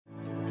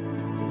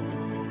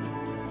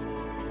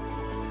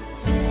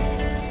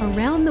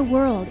around the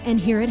world and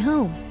here at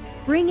home,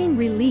 bringing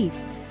relief,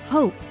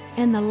 hope,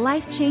 and the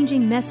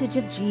life-changing message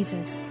of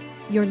Jesus.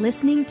 You're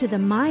listening to the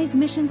Mize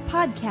Missions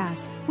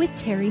Podcast with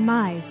Terry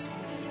Mize.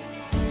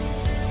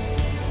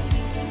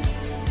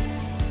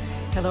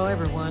 Hello,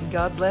 everyone.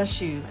 God bless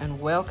you, and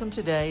welcome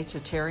today to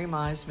Terry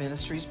Mize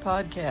Ministries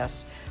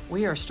Podcast.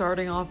 We are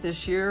starting off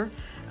this year,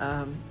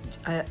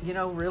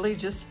 really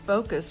just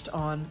focused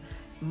on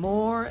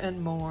more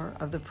and more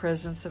of the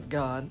presence of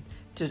God,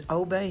 to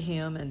obey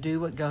Him and do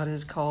what God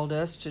has called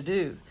us to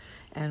do.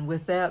 And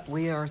with that,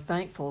 we are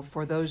thankful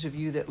for those of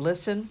you that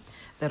listen,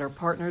 that are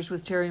partners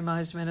with Terry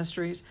Mize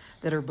Ministries,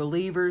 that are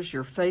believers.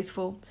 You're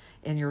faithful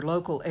in your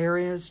local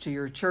areas to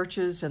your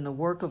churches and the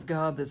work of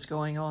God that's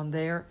going on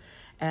there.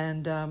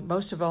 And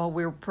most of all,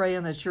 we're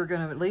praying that you're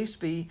going to at least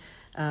be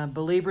a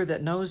believer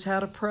that knows how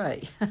to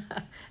pray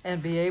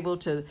and be able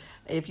to,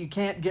 if you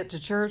can't get to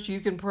church, you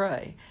can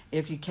pray.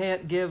 If you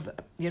can't give,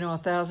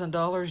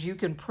 $1,000, you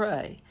can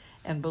pray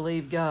and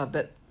believe God.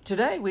 But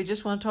today we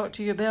just want to talk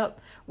to you about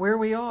where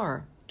we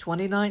are.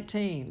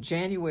 2019,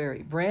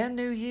 January, brand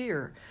new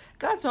year.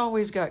 God's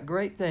always got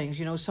great things.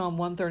 Psalm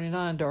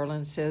 139,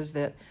 darling, says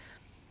that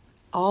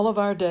all of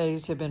our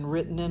days have been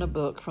written in a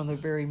book from the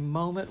very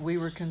moment we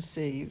were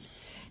conceived.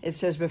 It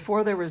says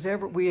before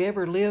we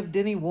ever lived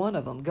any one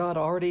of them, God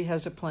already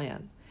has a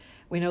plan.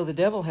 We know the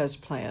devil has a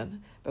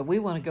plan, but we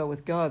want to go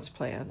with God's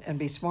plan and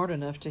be smart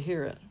enough to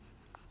hear it.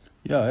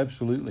 Yeah,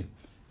 absolutely.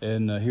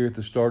 And here at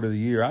the start of the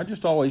year, I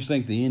just always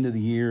think the end of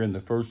the year and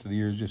the first of the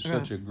year is just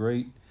such a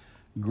great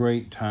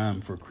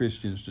time for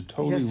Christians to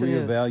totally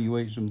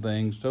reevaluate some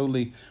things,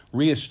 totally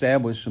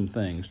reestablish some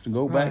things, to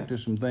go back to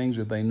some things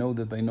that they know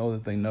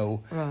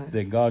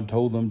that God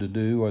told them to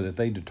do or that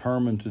they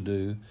determined to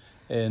do.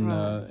 And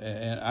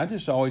I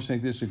just always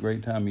think this is a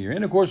great time of year.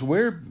 And, of course,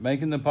 we're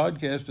making the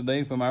podcast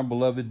today from our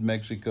beloved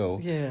Mexico.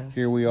 Yes.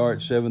 Here we are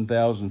at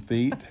 7,000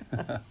 feet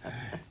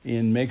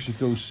in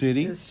Mexico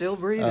City. It's still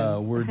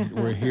breathing.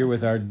 We're here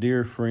with our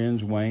dear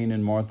friends Wayne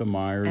and Martha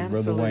Myers.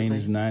 Absolutely. Brother Wayne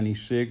is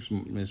 96.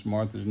 Miss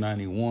Martha's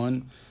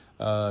 91.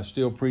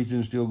 Still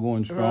preaching, still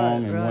going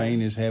strong. And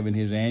Wayne is having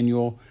his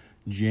annual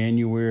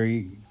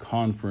January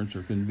conference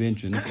or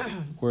convention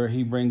where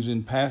he brings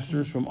in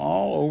pastors from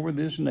all over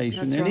this nation.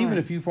 That's and right. even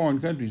a few foreign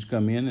countries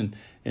come in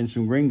and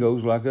some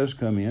gringos like us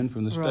come in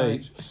from the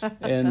States.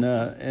 And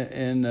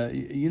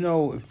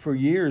for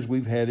years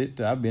we've had it.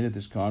 I've been at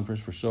this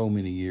conference for so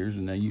many years,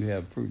 and now you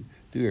have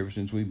ever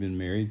since we've been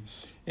married.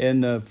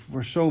 And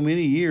for so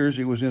many years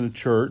it was in a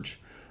church.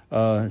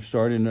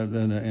 Started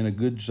in a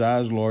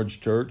good-sized, large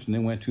church, and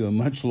then went to a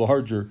much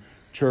larger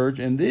church.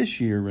 And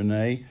this year,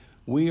 Renee,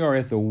 we are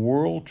at the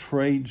World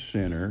Trade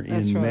Center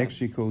in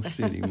Mexico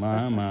City.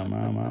 My.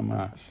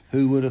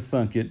 Who would have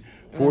thunk it?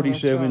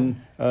 72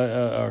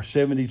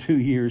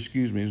 years, it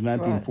was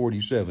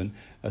 1947.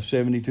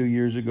 72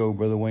 years ago,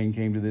 Brother Wayne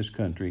came to this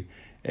country.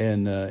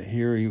 And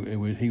here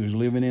he was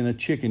living in a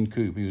chicken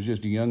coop. He was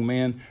just a young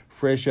man,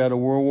 fresh out of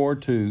World War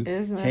II,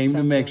 came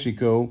to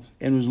Mexico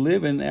and was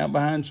living out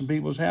behind some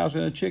people's house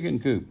in a chicken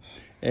coop.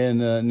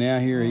 And now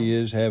here he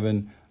is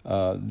having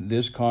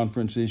this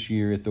conference this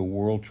year at the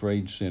World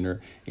Trade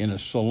Center in a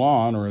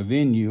salon or a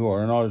venue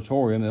or an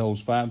auditorium that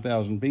holds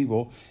 5,000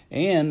 people.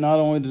 And not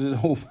only does it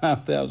hold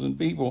 5,000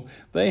 people,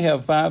 they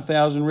have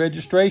 5,000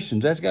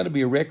 registrations. That's got to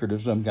be a record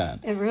of some kind.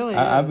 It really is.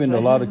 I've been to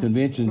a lot of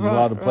conventions, a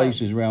lot of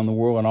places around the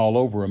world and all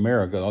over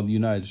America, all the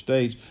United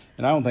States,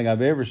 and I don't think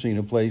I've ever seen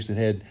a place that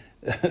had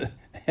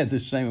had the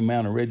same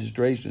amount of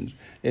registrations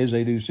as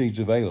they do seats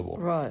available.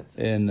 Right.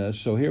 And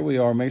so here we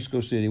are, Mexico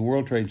City,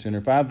 World Trade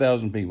Center,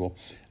 5,000 people.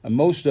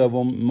 Most of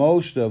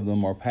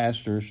them are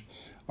pastors,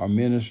 are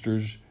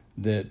ministers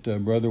that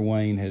Brother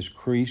Wayne has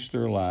creased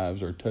their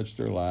lives or touched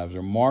their lives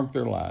or marked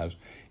their lives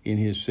in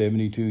his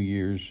 72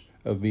 years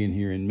of being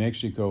here in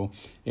Mexico.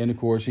 And, of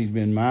course, he's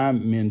been my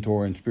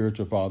mentor and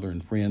spiritual father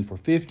and friend for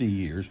 50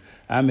 years.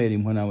 I met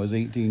him when I was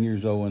 18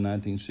 years old in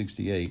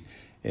 1968.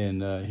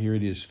 And here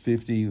it is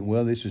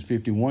this is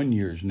 51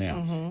 years now.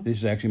 Mm-hmm. This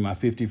is actually my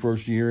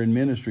 51st year in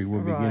ministry.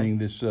 We're beginning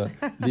this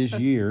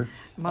year.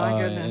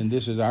 My goodness. And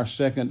this is our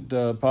second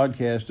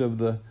podcast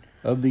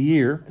of the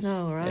year.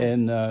 No, right.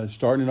 And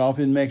starting it off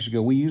in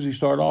Mexico. We usually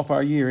start off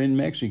our year in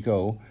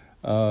Mexico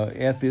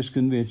at this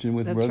convention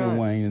with Brother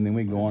Wayne, and then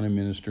we go on and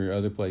minister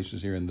other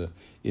places here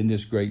in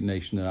this great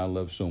nation that I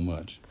love so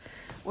much.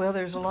 Well,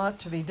 there's a lot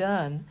to be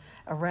done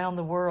around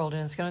the world,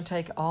 and it's going to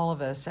take all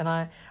of us. And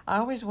I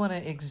always want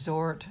to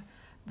exhort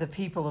the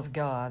people of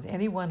God,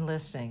 anyone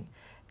listening,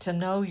 to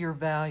know your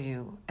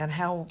value and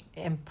how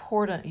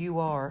important you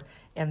are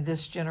in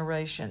this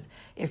generation.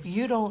 If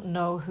you don't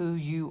know who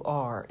you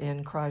are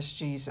in Christ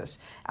Jesus,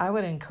 I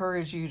would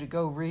encourage you to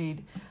go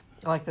read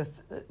like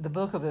the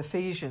book of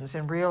Ephesians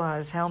and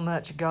realize how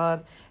much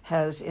God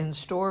has in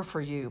store for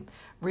you.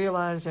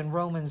 Realize in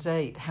Romans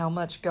 8 how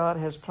much God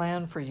has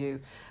planned for you,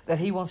 that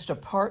He wants to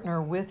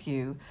partner with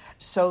you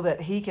so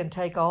that He can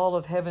take all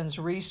of heaven's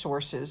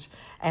resources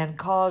and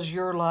cause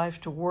your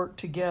life to work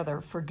together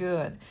for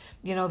good.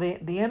 You know,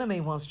 the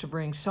enemy wants to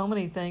bring so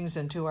many things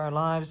into our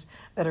lives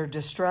that are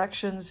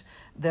distractions,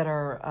 that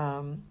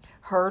are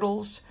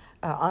hurdles,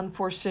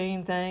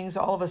 unforeseen things.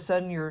 All of a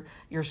sudden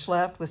you're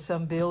slapped with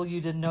some bill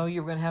you didn't know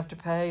you were going to have to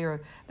pay,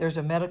 or there's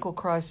a medical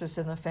crisis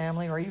in the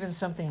family, or even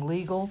something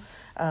legal.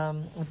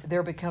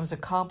 There becomes a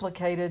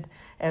complicated,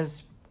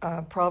 as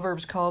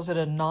Proverbs calls it,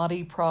 a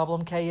knotty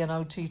problem,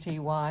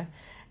 Knotty.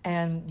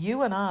 And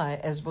you and I,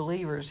 as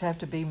believers, have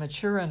to be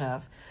mature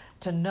enough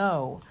to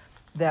know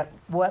that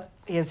what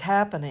is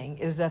happening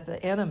is that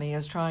the enemy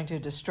is trying to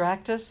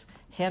distract us,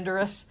 hinder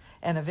us,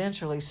 and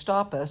eventually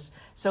stop us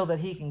so that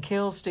he can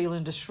kill, steal,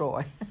 and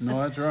destroy.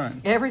 No, that's right.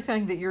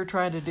 Everything that you're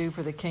trying to do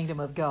for the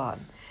kingdom of God.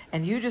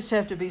 And you just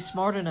have to be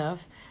smart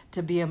enough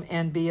to be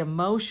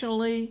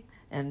emotionally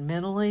and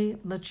mentally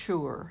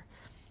mature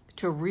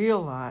to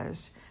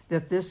realize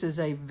that this is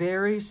a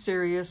very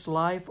serious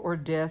life or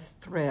death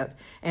threat.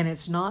 And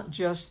it's not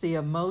just the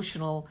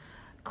emotional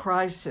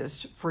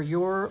crisis for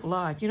your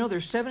life. You know,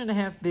 there's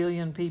 7.5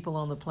 billion people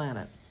on the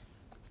planet.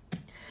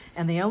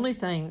 And the only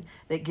thing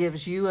that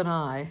gives you and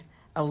I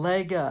a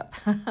leg up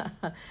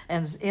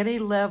and any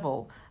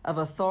level of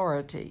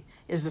authority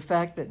is the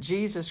fact that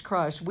Jesus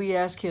Christ, we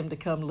ask him to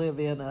come live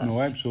in us.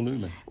 No,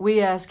 absolutely. We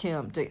ask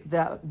him,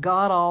 that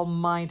God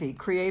Almighty,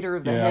 creator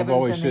of the heavens and the earth.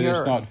 I've always said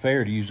it's not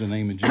fair to use the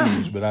name of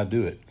Jesus, but I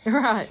do it.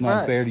 Right, It's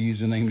not fair to use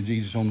the name of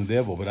Jesus on the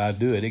devil, but I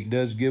do it. It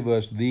does give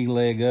us the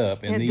leg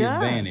up and the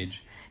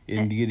advantage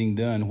in getting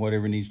done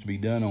whatever needs to be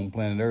done on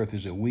planet Earth,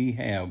 is that we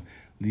have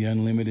the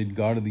unlimited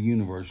God of the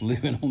universe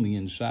living on the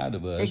inside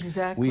of us.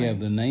 Exactly. We have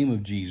the name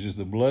of Jesus,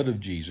 the blood of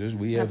Jesus.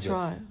 We have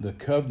the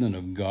covenant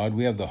of God.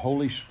 We have the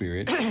Holy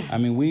Spirit. I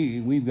mean,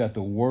 we've got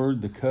the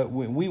Word,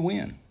 we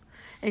win.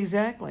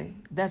 Exactly.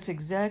 That's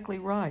exactly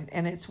right.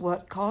 And it's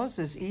what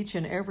causes each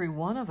and every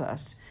one of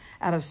us,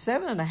 out of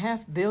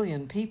 7.5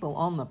 billion people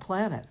on the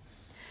planet,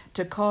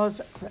 to cause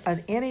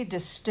any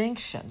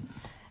distinction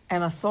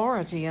and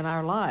authority in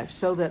our life.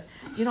 So that,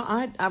 you know,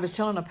 I was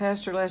telling a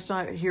pastor last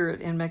night here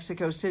in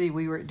Mexico City,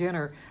 we were at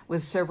dinner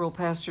with several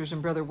pastors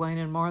and Brother Wayne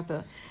and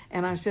Martha,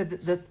 and I said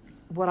that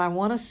what I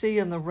want to see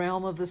in the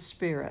realm of the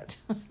Spirit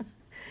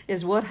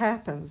is what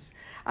happens.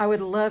 I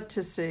would love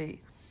to see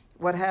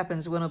what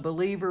happens when a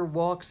believer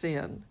walks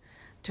in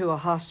to a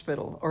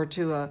hospital or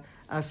to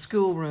a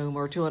schoolroom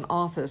or to an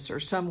office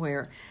or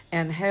somewhere,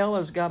 and hell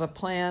has got a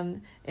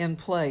plan in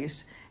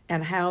place,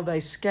 and how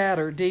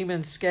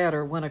demons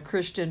scatter when a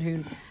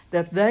Christian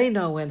that they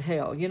know in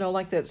hell, you know,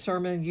 like that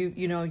sermon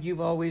you've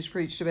always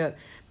preached about,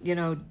 you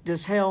know,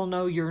 does hell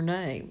know your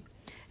name?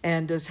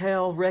 And does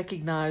hell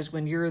recognize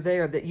when you're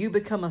there that you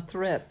become a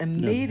threat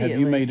immediately? Have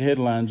you made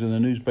headlines in the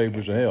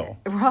newspapers of hell?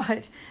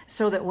 Right.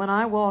 So that when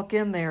I walk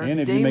in there, and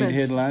have you made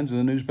headlines in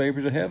the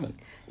newspapers of heaven?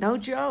 No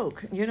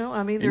joke. You know,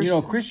 I mean,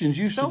 there's Christians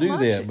used to do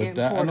that, but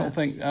I don't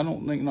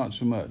think not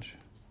so much.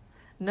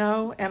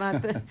 No, and I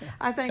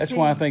think that's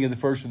why I think at the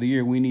first of the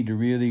year we need to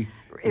really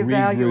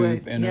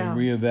regroup and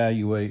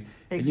reevaluate.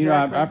 Exactly. And, you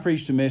know, I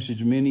preached a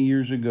message many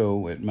years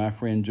ago at my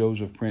friend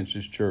Joseph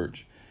Prince's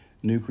church,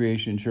 New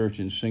Creation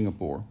Church in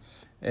Singapore,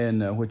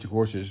 and which of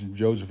course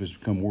Joseph has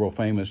become world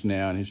famous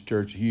now, and his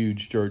church,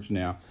 huge church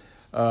now.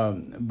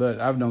 But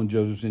I've known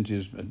Joseph since he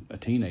was a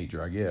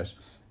teenager, I guess,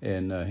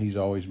 and he's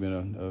always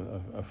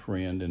been a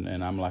friend,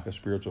 and I'm like a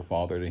spiritual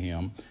father to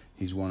him.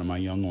 He's one of my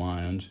young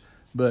lions.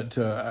 But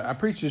I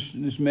preached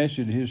this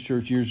message at his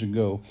church years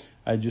ago.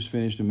 I just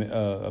finished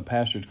a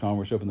pastor's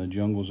conference up in the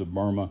jungles of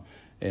Burma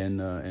and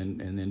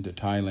then to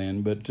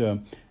Thailand. But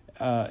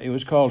it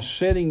was called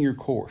Setting Your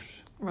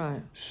Course.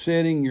 Right.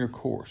 Setting Your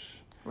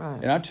Course.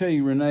 Right. And I tell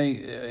you,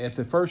 Renee, at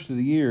the first of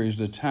the year is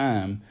the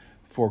time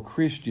for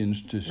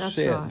Christians to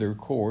set their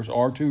course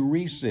or to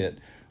reset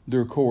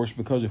their course,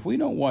 because if we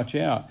don't watch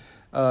out,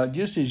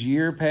 just as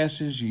year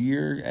passes,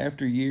 year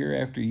after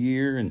year after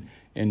year,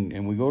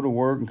 and we go to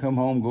work and come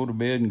home, go to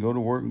bed, and go to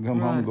work and come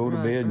home and go to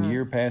bed, and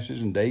year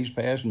passes and days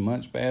pass and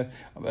months pass.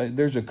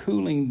 There's a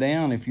cooling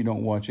down if you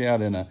don't watch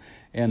out, and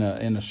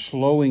a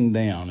slowing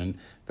down. In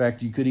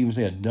fact, you could even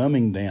say a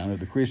dumbing down of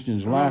the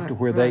Christian's life, to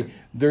where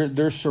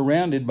they're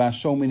surrounded by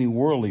so many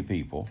worldly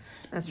people.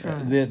 That's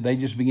right. That they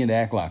just begin to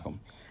act like them.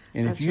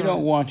 And if you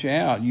don't watch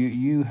out,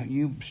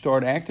 you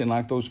start acting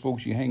like those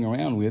folks you hang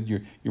around with.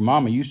 Your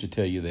mama used to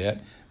tell you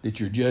that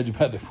you're judged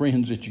by the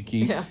friends that you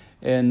keep. Yeah.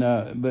 And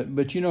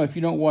but you know, if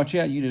you don't watch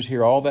out, you just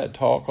hear all that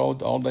talk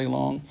all day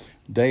long,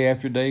 day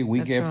after day,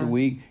 week after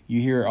week.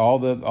 You hear all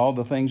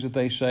the things that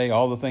they say,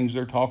 all the things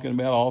they're talking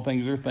about, all the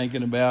things they're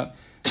thinking about.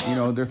 You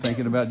know, they're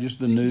thinking about just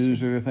the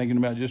news, or they're thinking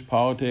about just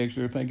politics,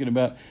 or they're thinking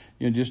about,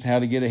 you know, just how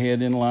to get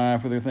ahead in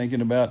life, or they're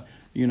thinking about,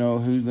 you know,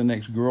 who's the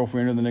next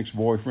girlfriend or the next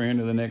boyfriend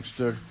or the next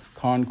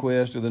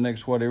conquest or the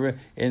next whatever.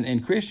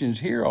 And Christians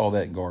hear all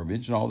that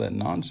garbage and all that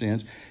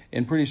nonsense,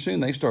 and pretty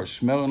soon they start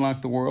smelling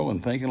like the world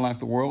and thinking like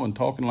the world and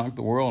talking like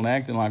the world and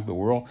acting like the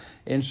world.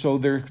 And so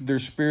their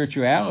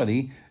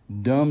spirituality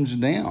dumbs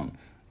down.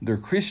 Their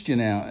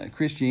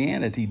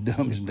Christianity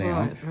dumbs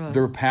down. Right.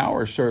 Their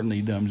power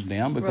certainly dumbs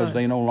down, because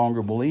they no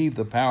longer believe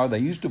the power they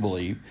used to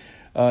believe.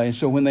 And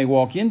so when they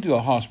walk into a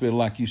hospital,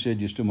 like you said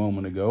just a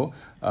moment ago,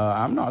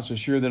 I'm not so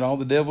sure that all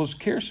the devils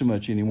care so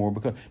much anymore.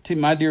 Because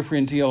my dear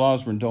friend T.L.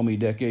 Osborne told me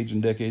decades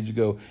and decades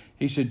ago,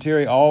 he said,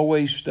 Terry,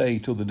 always stay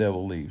till the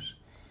devil leaves.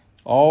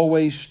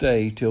 Always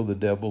stay till the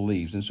devil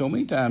leaves. And so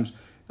many times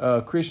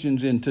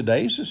Christians in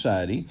today's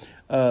society,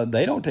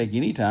 they don't take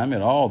any time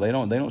at all. They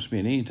don't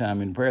spend any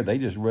time in prayer. They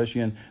just rush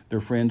in. Their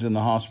friends in the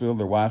hospital,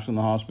 their wives in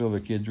the hospital, their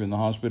kids are in the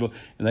hospital,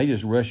 and they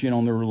just rush in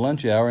on their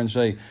lunch hour and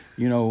say,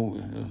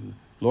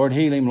 Lord,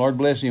 heal him. Lord,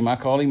 bless him. I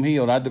call him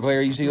healed. I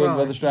declare he's healed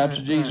by the stripes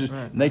of Jesus.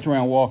 And they turn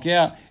around and walk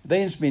out. They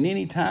didn't spend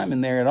any time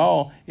in there at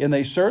all, and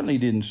they certainly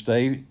didn't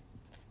stay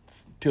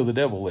till the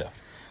devil left.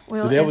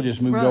 Well, the devil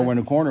just moved over in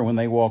the corner when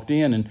they walked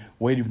in and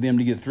waited for them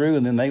to get through,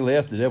 and then they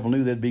left. The devil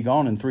knew they'd be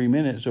gone in 3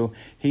 minutes, so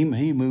he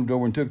moved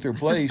over and took their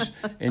place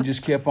and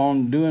just kept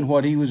on doing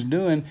what he was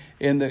doing.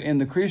 And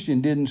the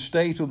Christian didn't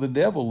stay till the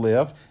devil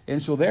left,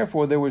 and so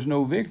therefore there was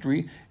no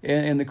victory.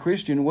 And the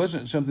Christian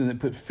wasn't something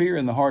that put fear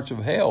in the hearts of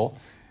hell.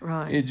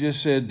 Right. It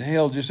just said,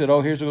 hell just said, oh,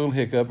 here's a little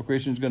hiccup. A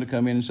Christian's going to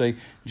come in and say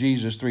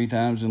Jesus 3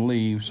 times and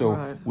leave.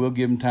 So we'll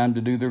give them time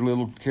to do their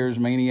little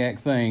charismaniac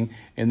thing,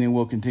 and then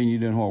we'll continue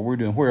doing what we're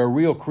doing. Where a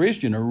real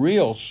Christian, a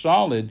real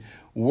solid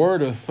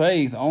word of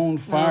faith, on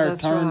fire,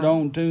 turned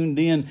on, tuned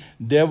in,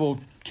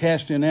 devil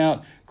casting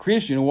out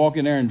Christian will walk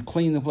in there and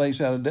clean the place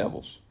out of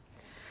devils.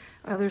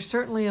 There's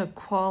certainly a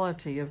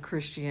quality of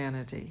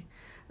Christianity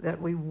that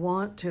we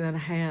want to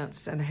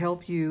enhance and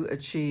help you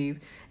achieve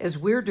as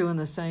we're doing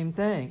the same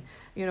thing.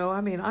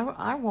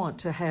 I want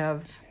to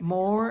have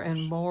more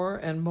and more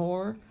and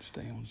more,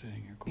 stay on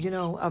setting your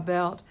course.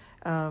 About,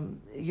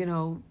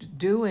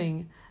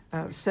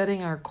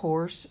 setting our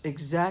course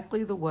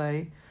exactly the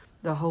way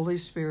the Holy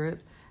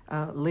Spirit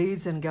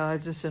leads and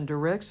guides us and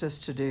directs us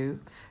to do,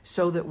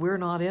 so that we're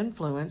not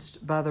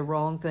influenced by the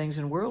wrong things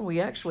in the world.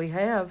 We actually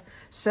have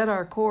set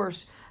our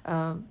course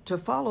to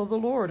follow the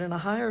Lord in a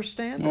higher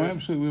standard. Oh,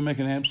 absolutely. We make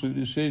an absolute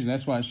decision.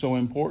 That's why it's so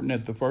important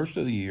at the first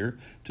of the year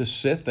to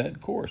set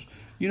that course.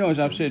 As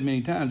I've said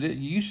many times,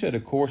 you set a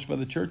course by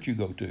the church you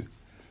go to.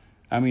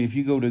 I mean, if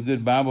you go to a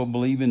good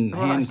Bible-believing,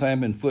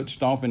 hand-clapping,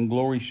 foot-stomping,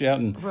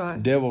 glory-shouting,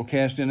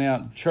 devil-casting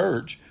out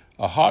church,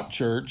 a hot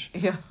church,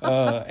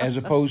 as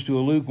opposed to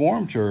a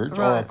lukewarm church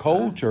or a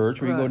cold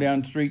church, where you go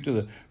down the street to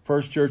the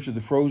first church of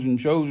the frozen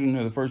chosen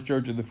or the first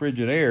church of the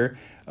frigid air,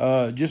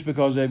 just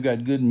because they've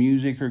got good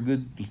music or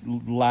good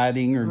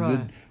lighting or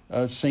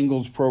good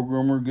singles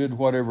program or good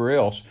whatever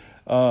else.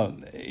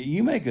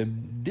 You make a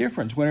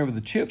difference whenever the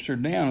chips are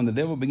down and the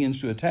devil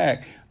begins to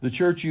attack. The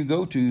church you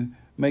go to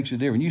makes a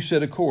difference. You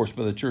set a course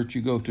by the church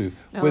you go to,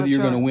 whether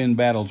you're going to win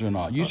battles or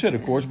not. You set a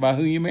course by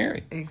who you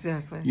marry.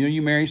 Exactly.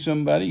 You marry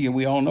somebody,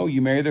 we all know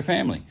you marry their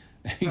family.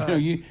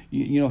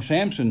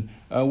 Samson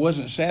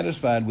wasn't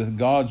satisfied with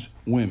God's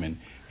women.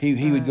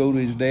 He would go to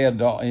his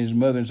dad and his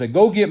mother and say,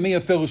 go get me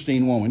a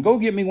Philistine woman. Go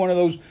get me one of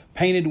those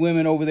painted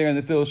women over there in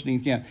the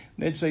Philistine camp.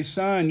 They'd say,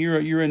 son,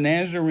 you're a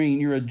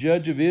Nazarene. You're a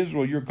judge of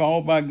Israel. You're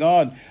called by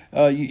God.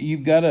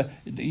 You've got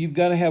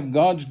to have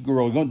God's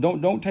girl.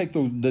 Don't take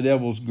the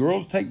devil's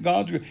girls. Take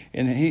God's girl.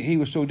 And he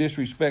was so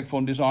disrespectful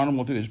and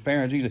dishonorable to his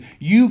parents. He said,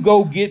 you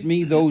go get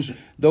me those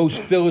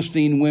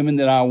Philistine women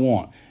that I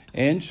want.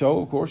 And so,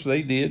 of course,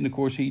 they did. And, of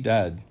course, he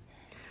died.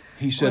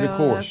 He set a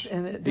course.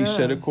 He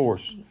set a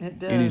course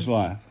in his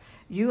life.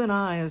 You and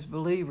I, as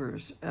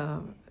believers,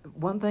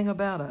 one thing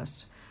about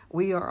us,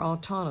 we are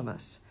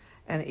autonomous.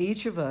 And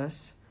each of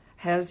us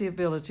has the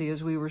ability,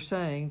 as we were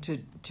saying,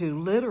 to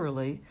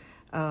literally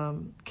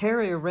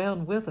carry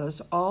around with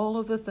us all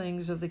of the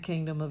things of the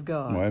kingdom of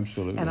God. Oh,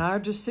 absolutely. And our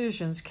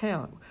decisions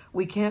count.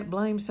 We can't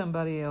blame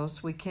somebody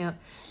else. We can't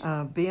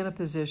be in a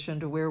position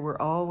to where we're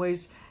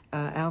always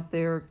out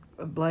there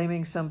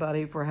blaming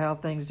somebody for how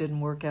things didn't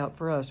work out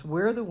for us.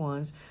 We're the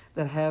ones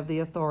that have the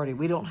authority.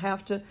 We don't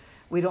have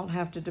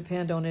to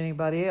depend on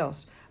anybody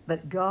else.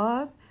 But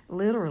God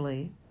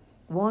literally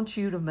wants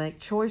you to make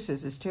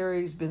choices, as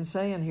Terry's been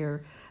saying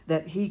here,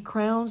 that he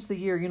crowns the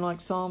year,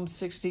 like Psalm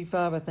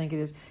 65, I think it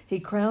is.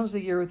 He crowns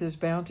the year with his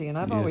bounty. And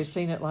I've always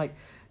seen it like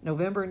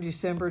November and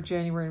December,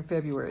 January and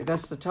February.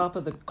 That's the top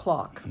of the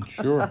clock.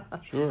 Sure.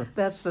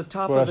 That's the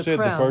top of the crown. That's what I said,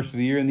 crown. the first of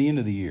the year and the end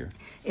of the year.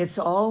 It's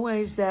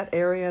always that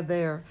area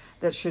there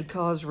that should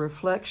cause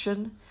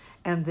reflection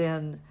and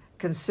then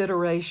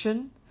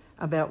consideration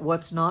about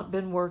what's not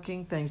been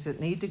working, things that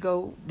need to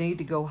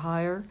go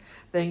higher,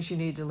 things you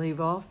need to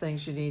leave off,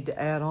 things you need to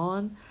add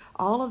on.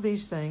 All of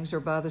these things are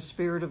by the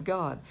Spirit of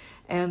God.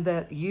 And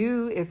that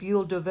if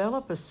you'll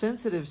develop a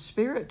sensitive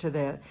spirit to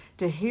that,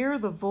 to hear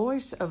the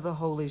voice of the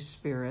Holy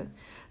Spirit,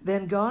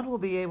 then God will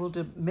be able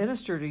to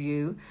minister to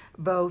you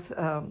both,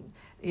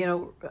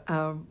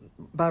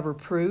 by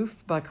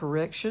reproof, by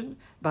correction,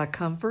 by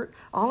comfort.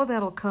 All of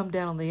that will come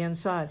down on the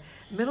inside.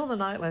 Middle of the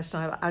night last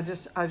night, I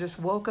just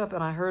woke up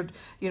and I heard,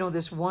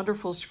 this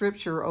wonderful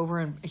scripture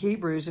over in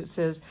Hebrews. It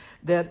says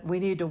that we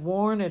need to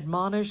warn,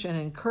 admonish, and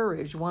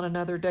encourage one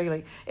another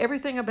daily.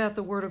 Everything about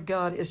the Word of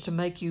God is to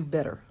make you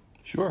better.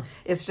 Sure.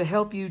 It's to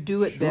help you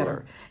do it Sure.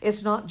 better.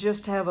 It's not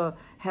just have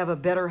a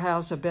better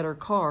house, a better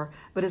car,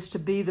 but it's to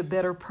be the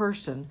better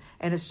person,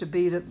 and it's to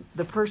be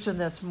the person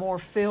that's more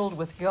filled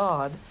with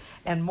God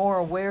and more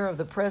aware of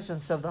the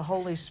presence of the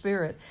Holy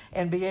Spirit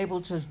and be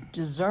able to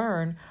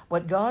discern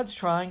what God's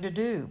trying to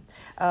do.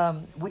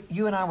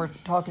 You and I were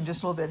talking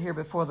just a little bit here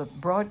before the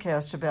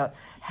broadcast about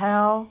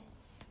how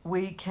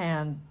we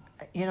can,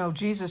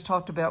 Jesus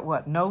talked about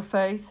what? No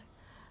faith.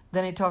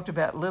 Then he talked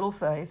about little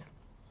faith.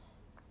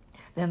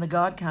 Then the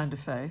God kind of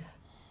faith.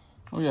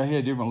 Oh, yeah, he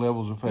had different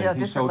levels of faith. Yeah, he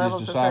different told his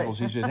levels of disciples,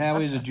 faith. he said, how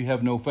is it you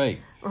have no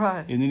faith?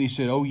 Right. And then he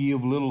said, oh, ye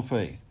of little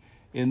faith.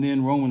 And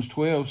then Romans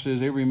 12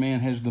 says every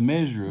man has the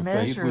measure of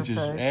faith, which is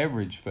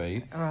average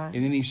faith. Right.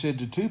 And then he said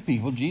to two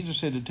people, Jesus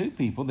said to two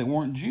people that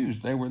weren't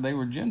Jews, they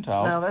were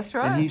Gentiles. No, that's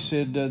right. And he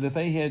said that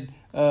they had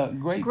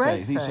great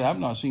faith. He said, I've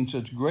not seen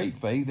such great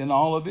faith in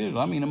all of Israel.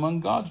 I mean, among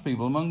God's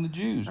people, among the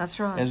Jews. That's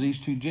right. As these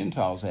two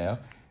Gentiles have.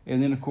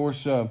 And then, of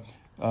course,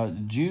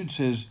 Jude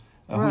says,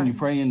 when you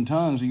pray in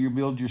tongues, you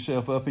build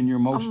yourself up in your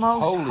most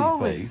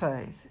holy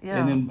faith.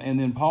 Yeah. And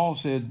then Paul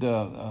said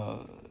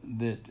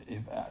that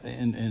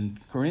in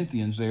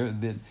Corinthians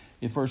that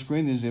in 1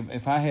 Corinthians,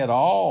 if I had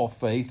all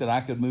faith that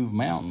I could move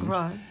mountains.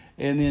 Right.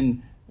 And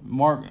then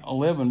Mark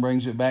 11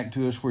 brings it back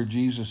to us where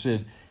Jesus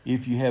said,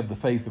 if you have the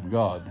faith of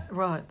God,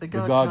 right, the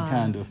God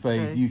kind of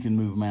faith, you can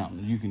move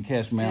mountains. You can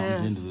cast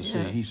mountains into the sea.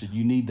 Yes. He said,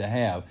 you need to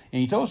have.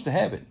 And he told us to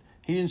have it.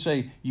 He didn't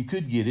say you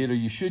could get it or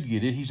you should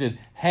get it. He said,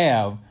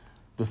 have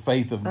the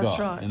faith of That's God.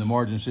 right. And the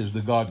margin says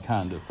the God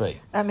kind of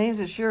faith. That means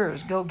it's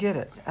yours. Go get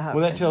it. Well,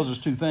 that tells us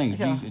two things.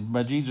 Yeah.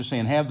 By Jesus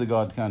saying have the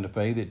God kind of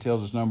faith, it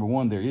tells us, number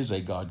one, there is a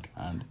God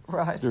kind.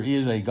 Right. There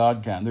is a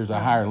God kind. There's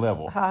a higher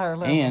level. Higher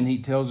level. And he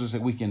tells us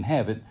that we can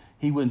have it.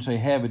 He wouldn't say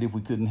have it if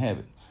we couldn't have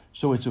it.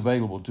 So it's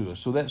available to us.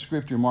 So that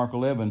scripture, Mark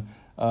 11,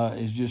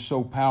 is just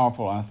so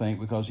powerful, I think,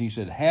 because he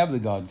said have the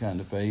God kind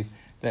of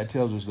faith. That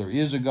tells us there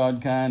is a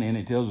God kind, and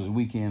it tells us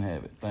we can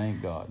have it.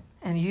 Thank God.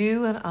 And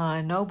you and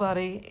I,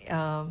 nobody...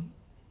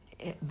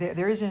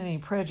 there isn't any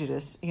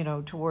prejudice,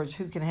 towards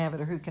who can have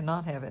it or who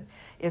cannot have it.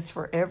 It's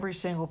for every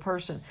single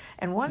person.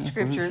 And one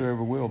scripture, for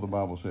whosoever will, the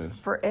Bible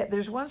says.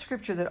 There's one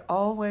scripture that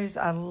always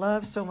I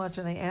love so much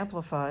in the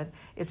Amplified.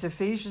 It's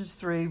Ephesians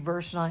 3,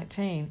 verse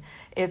 19.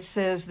 It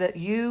says that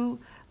you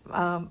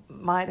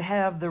might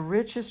have the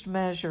richest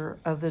measure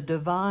of the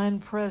divine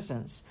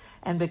presence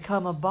and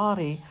become a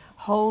body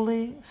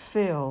wholly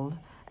filled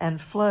and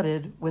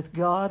flooded with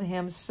God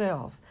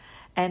Himself.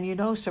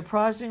 And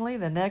surprisingly,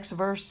 the next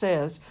verse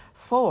says,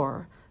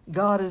 for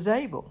God is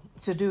able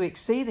to do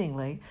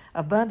exceedingly,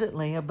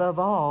 abundantly, above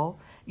all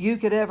you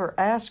could ever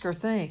ask or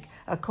think,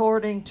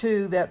 according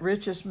to that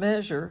richest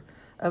measure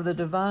of the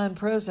divine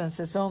presence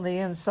that's on the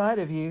inside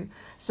of you,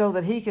 so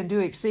that He can do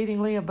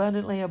exceedingly,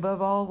 abundantly,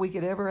 above all we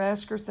could ever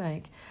ask or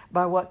think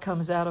by what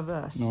comes out of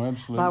us. No,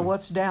 absolutely. By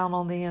what's down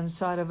on the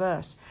inside of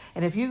us.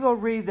 And if you go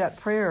read that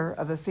prayer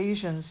of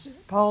Ephesians,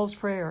 Paul's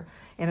prayer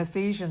in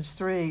Ephesians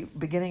 3,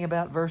 beginning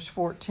about verse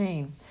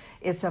 14,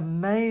 it's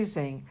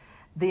amazing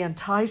the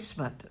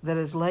enticement that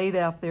is laid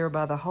out there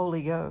by the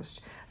Holy Ghost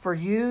for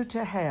you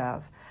to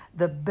have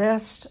the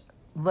best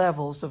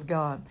levels of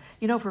God.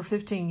 For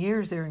 15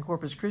 years there in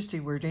Corpus Christi,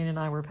 where Dean and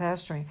I were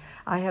pastoring,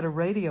 I had a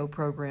radio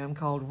program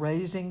called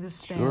Raising the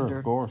Standard. Sure,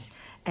 of course.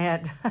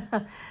 And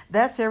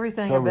that's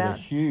everything covered about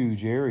a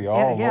huge area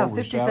all over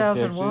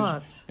 50,000 South watts,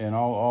 Texas and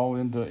all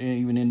into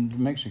even in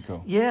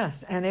Mexico.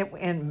 Yes, and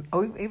even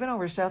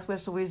over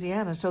Southwest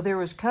Louisiana. So there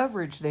was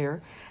coverage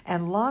there,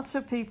 and lots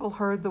of people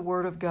heard the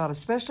Word of God,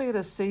 especially at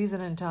a season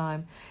and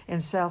time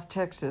in South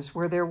Texas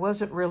where there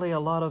wasn't really a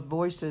lot of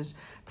voices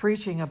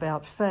preaching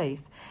about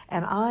faith.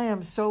 And I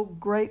am so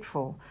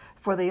grateful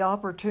for the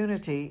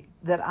opportunity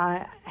that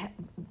I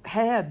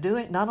had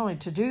doing, not only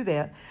to do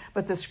that,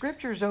 but the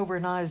scriptures over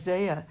in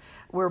Isaiah,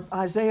 where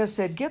Isaiah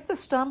said, get the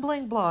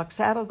stumbling blocks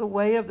out of the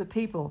way of the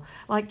people.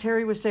 Like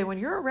Terry was saying, when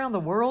you're around the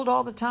world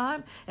all the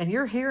time and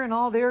you're hearing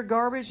all their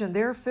garbage and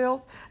their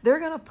filth, they're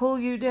going to pull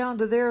you down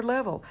to their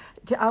level.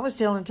 I was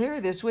telling Terry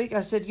this week, I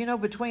said,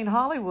 between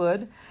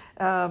Hollywood,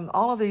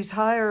 all of these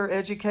higher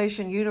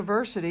education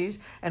universities,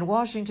 and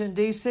Washington,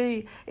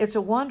 D.C., it's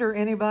a wonder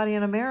anybody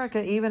in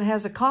America even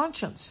has a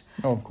conscience.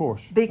 Oh, of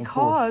course.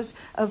 Because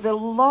of the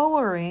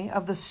lowering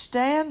of the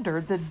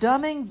standard, the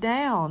dumbing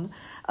down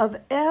of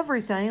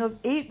everything,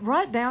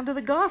 right down to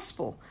the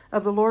gospel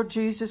of the Lord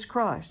Jesus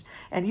Christ.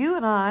 And you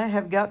and I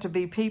have got to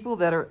be people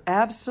that are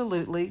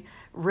absolutely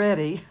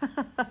ready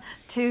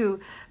to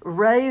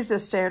raise a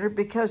standard,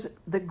 because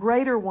the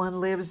greater one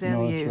lives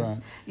in you.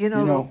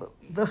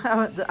 That's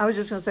right. I was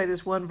just going to say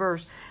this one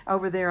verse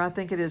over there. I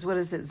think it is, what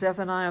is it?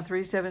 Zephaniah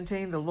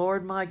 3:17. The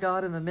Lord my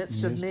God in the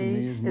midst of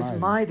me is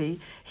mighty.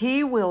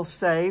 He will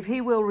save.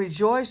 He will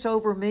rejoice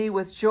over me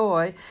with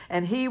joy,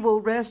 and He will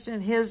rest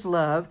in His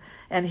love,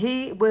 and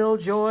He will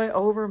joy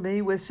over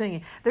me with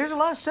singing. There's a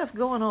lot of stuff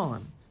going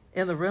on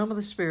in the realm of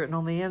the Spirit, and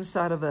on the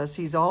inside of us,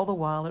 He's all the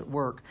while at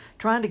work,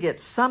 trying to get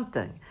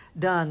something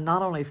done,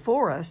 not only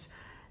for us,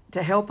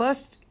 to help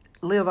us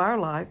live our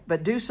life,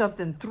 but do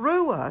something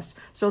through us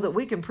so that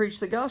we can preach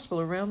the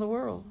gospel around the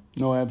world.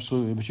 No,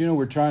 absolutely. But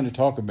we're trying to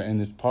talk about in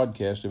this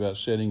podcast about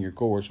setting your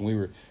course, and we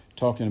were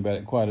talking about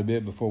it quite a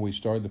bit before we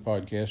started the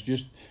podcast.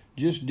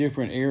 Just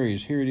different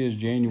areas. Here it is,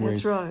 January.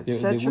 That's right.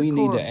 That we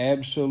need to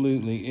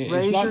absolutely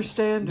raise your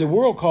standard. The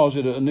world calls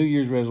it a New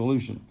Year's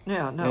resolution.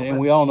 Yeah, no. And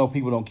we all know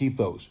people don't keep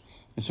those.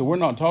 And so we're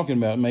not talking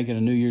about making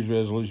a New Year's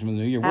resolution for the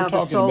new year.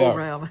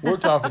 We're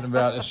talking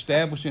about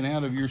establishing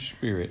out of your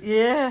spirit.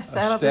 Yes,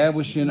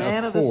 establishing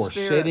a course,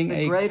 setting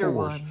a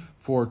course one.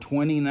 For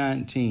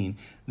 2019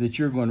 that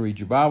you're going to read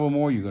your Bible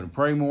more, you're going to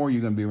pray more,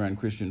 you're going to be around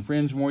Christian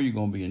friends more, you're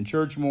going to be in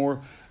church more.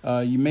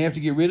 You may have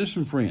to get rid of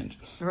some friends.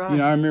 Right.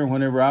 I remember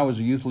whenever I was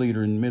a youth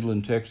leader in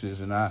Midland,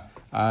 Texas, and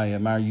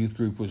my youth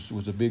group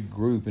was a big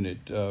group, and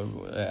it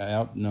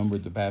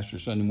outnumbered the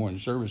pastor's Sunday morning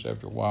service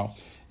after a while.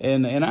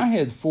 And I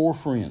had 4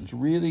 friends,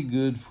 really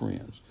good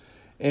friends,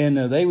 and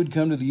they would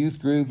come to the youth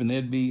group, and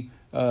they'd be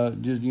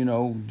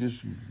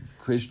just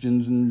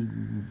Christians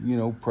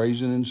and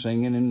praising and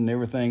singing and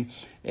everything.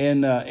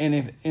 And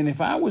if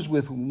I was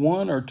with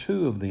 1 or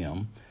 2 of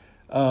them,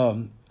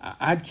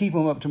 I'd keep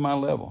them up to my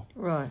level.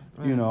 Right.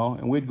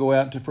 And we'd go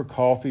out for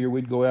coffee, or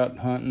we'd go out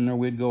hunting, or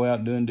we'd go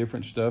out doing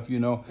different stuff,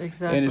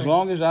 Exactly. And as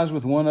long as I was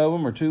with 1 of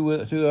them or two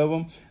of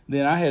them,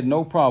 then I had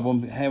no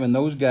problem having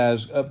those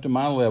guys up to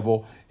my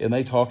level, and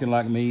they talking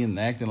like me and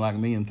acting like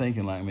me and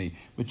thinking like me.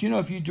 But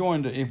if you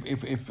joined,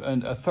 if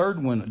a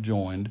third one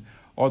joined,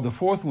 or the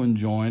 4th one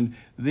joined,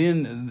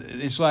 then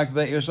it's like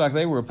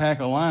they were a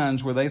pack of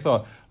lions where they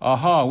thought,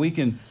 aha, we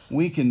can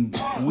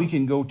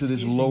go to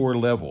this lower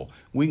level.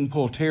 We can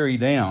pull Terry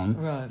down,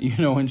 right.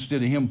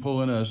 Instead of him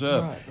pulling us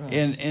up. Right.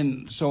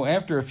 And so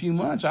after a few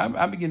months,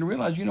 I began to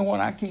realize,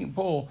 I can't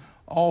pull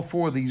all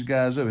 4 of these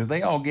guys up. If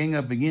they all gang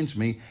up against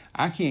me,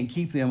 I can't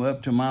keep them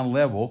up to my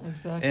level.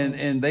 Exactly.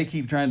 And they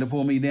keep trying to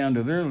pull me down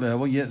to their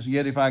level. Yet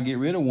if I get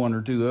rid of 1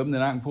 or 2 of them,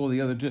 then I can pull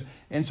the other 2.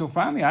 And so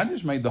finally, I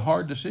just made the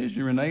hard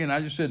decision, Renee, and I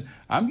just said,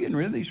 I'm getting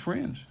rid of these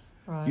friends.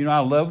 Right. I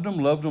loved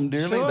them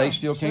dearly. Sure, they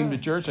still came to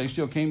church. They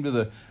still came to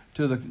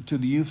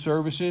the youth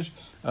services.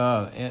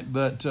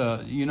 But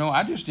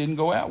I just didn't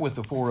go out with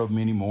the 4 of them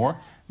anymore,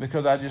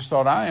 because I just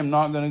thought, I am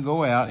not going to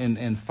go out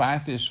and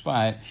fight this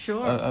fight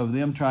of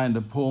them trying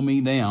to pull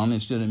me down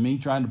instead of me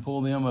trying to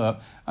pull them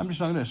up. I'm just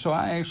not going to. So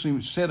I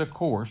actually set a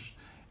course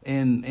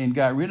and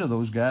got rid of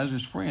those guys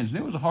as friends. And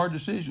it was a hard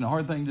decision, a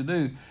hard thing to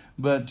do,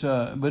 but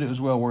it was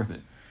well worth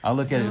it. I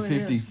look at it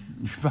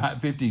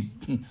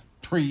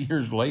 53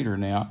 years later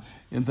now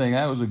and think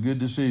that was a good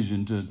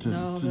decision to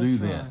do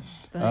that.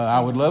 Right. I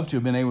would love to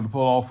have been able to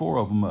pull all 4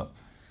 of them up.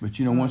 But,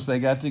 once they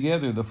got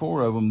together, the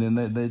 4 of them,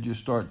 then they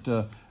just start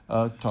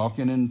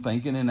talking and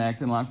thinking and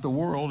acting like the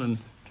world and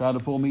try to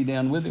pull me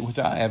down with it, which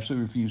I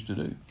absolutely refuse to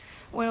do.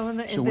 Well,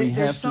 so we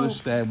have to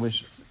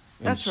establish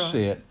and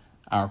set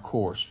our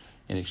course.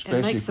 And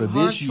especially for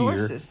this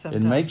year,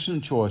 and make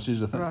some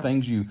choices of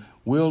things you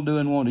will do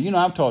and won't do.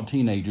 I've taught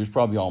teenagers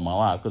probably all my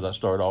life, because I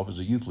started off as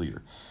a youth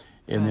leader.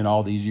 And then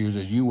all these years,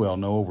 as you well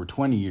know, over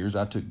 20 years,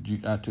 I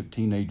took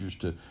teenagers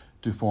to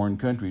foreign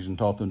countries and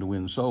taught them to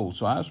win souls.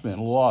 So I spent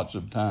lots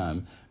of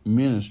time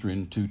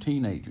ministering to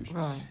teenagers.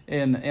 Right.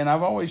 And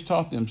I've always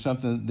taught them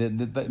something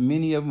that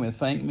many of them have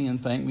thanked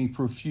me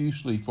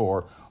profusely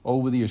for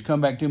over the years. Come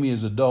back to me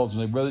as adults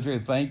and say, Brother Terry,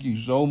 thank you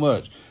so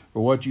much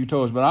for what you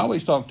told us. But I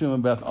always talk to them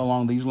about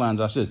along these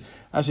lines. I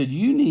said,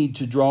 you need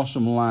to draw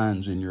some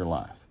lines in your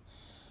life.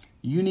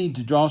 You need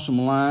to draw some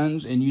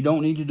lines, and you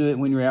don't need to do it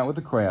when you're out with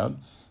the crowd.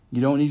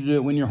 You don't need to do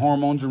it when your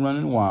hormones are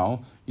running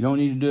wild. You don't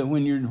need to do it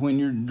when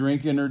you're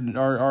drinking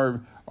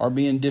or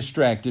being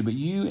distracted. But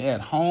you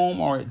at home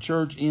or at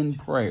church in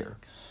prayer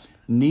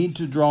need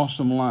to draw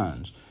some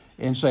lines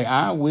and say,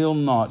 I will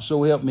not,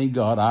 so help me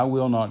God, I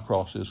will not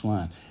cross this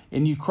line.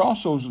 And you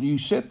cross those, you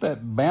set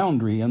that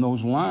boundary and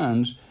those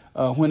lines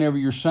whenever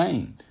you're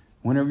sane,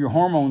 whenever your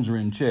hormones are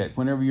in check,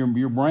 whenever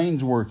your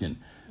brain's working,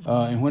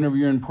 and whenever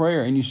you're in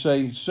prayer. And you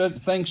say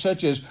things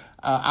such as,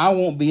 I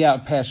won't be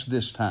out past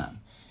this time.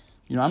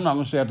 I'm not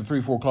going to stay out to 3,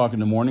 4 o'clock in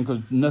the morning,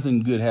 because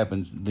nothing good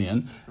happens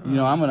then.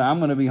 I'm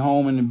going to be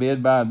home and in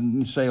bed by,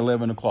 say,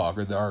 11 o'clock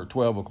or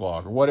 12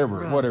 o'clock or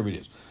whatever it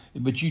is.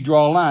 But you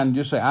draw a line and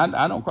just say,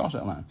 I don't cross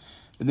that line.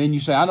 And then you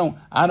say, I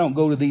don't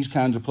go to these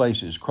kinds of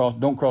places.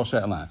 Don't cross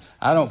that line.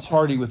 I don't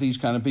party with these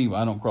kind of people.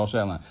 I don't cross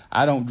that line.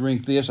 I don't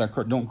drink this.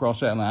 Don't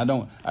cross that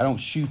line. I don't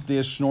shoot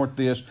this, snort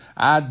this.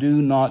 I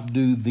do not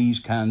do these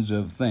kinds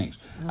of things.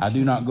 I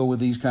do not go with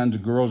these kinds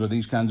of girls or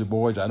these kinds of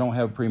boys. I don't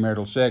have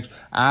premarital sex.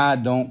 I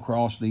don't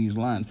cross these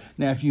lines.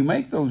 Now, if you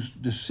make those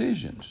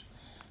decisions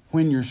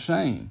when you're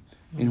sane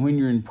and when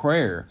you're in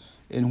prayer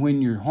and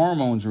when your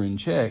hormones are in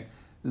check,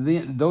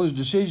 then those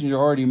decisions are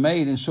already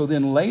made. And so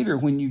then later,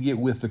 when you get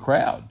with the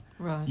crowd,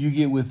 you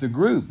get with the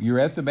group, you're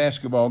at the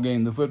basketball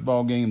game, the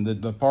football game,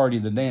 the party,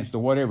 the dance, the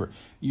whatever.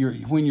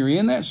 When you're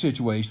in that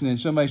situation and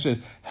somebody says,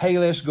 hey,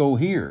 let's go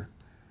here,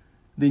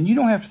 then you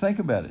don't have to think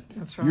about it.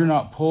 That's right. You're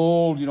not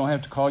pulled. You don't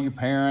have to call your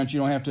parents. You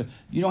don't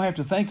have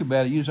to think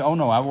about it. You say, oh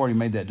no, I've already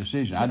made that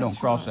decision. I don't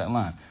cross that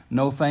line.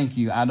 No, thank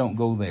you. I don't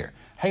go there.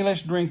 Hey,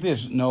 let's drink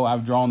this. No,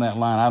 I've drawn that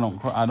line.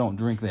 I don't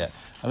drink that.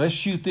 Let's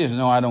shoot this.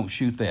 No, I don't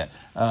shoot that.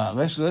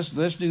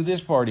 Let's do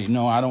this party.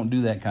 No, I don't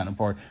do that kind of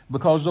party,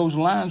 because those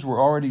lines were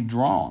already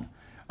drawn.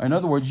 In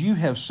other words, you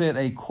have set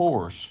a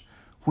course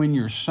when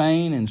you're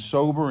sane and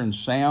sober and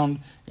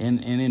sound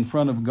and in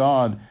front of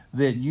God,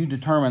 that you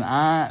determine,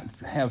 I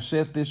have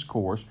set this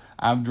course,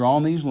 I've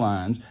drawn these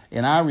lines,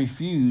 and I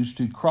refuse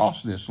to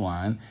cross this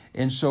line.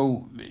 And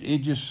so it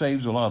just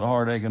saves a lot of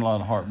heartache and a lot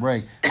of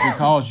heartbreak,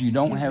 because you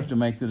don't have to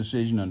make the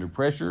decision under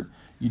pressure.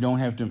 You don't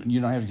have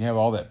to have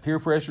all that peer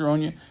pressure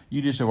on you.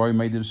 You just have already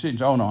made the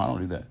decision. Oh no, I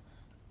don't do that.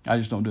 I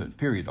just don't do it.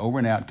 Period. Over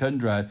and out, cut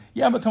and dried.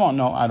 Yeah, but come on,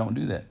 no, I don't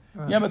do that.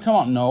 Right. Yeah, but come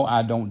on, no,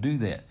 I don't do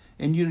that.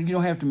 And you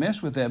don't have to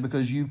mess with that,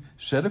 because you've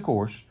set a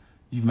course,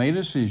 you've made a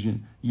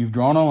decision, you've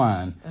drawn a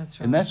line. That's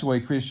right. And that's the way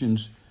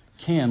Christians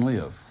can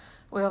live.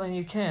 Well, and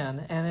you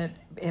can, and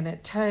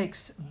it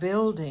takes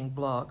building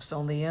blocks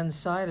on the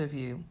inside of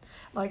you.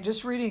 Like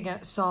just reading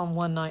Psalm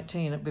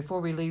 119 before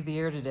we leave the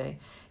air today.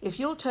 If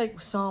you'll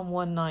take Psalm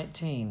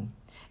 119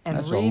 and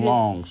that's read a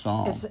long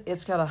psalm.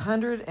 It's got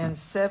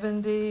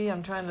 170.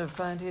 I'm trying to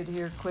find it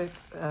here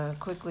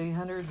quickly.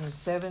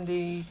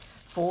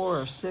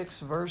 174 or 6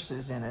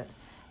 verses in it.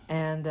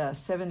 And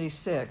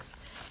 76.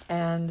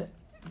 And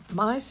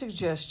my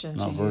suggestion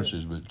to you... Not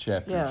verses, but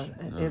chapters. Yeah,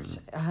 it's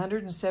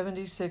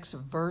 176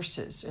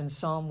 verses in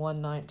Psalm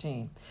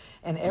 119.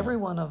 And every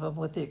one of them,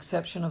 with the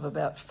exception of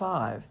about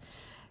 5,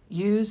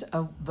 use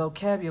a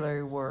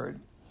vocabulary word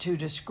to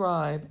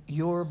describe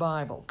your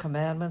Bible.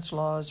 Commandments,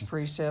 laws,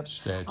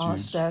 precepts,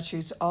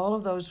 statutes, all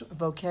of those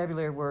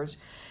vocabulary words.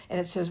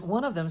 And it says,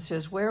 one of them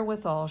says,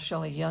 wherewithal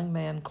shall a young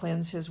man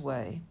cleanse his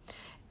way?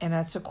 And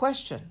that's a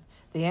question.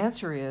 The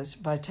answer is,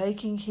 by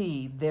taking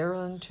heed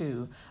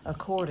thereunto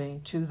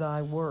according to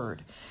thy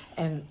word.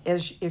 And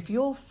if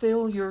you'll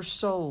fill your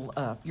soul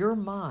up, your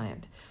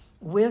mind,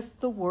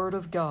 with the Word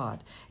of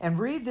God, and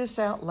read this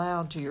out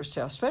loud to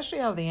yourself, especially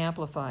out of the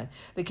Amplified,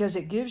 because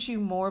it gives you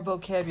more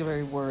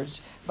vocabulary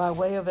words by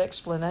way of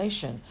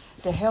explanation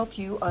to help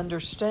you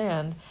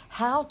understand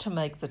how to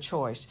make the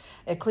choice.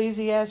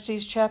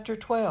 Ecclesiastes chapter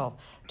 12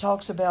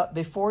 talks about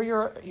before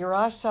your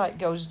eyesight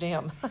goes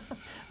dim,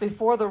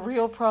 before the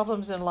real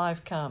problems in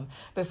life come,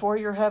 before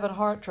you're having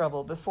heart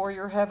trouble, before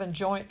you're having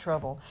joint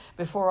trouble,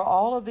 before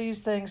all of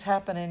these things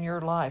happen in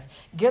your life,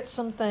 get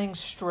some things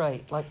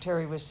straight, like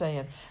Terry was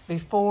saying,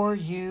 before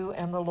you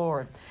and the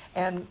Lord.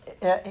 And,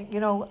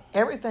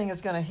 everything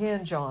is going to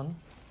hinge on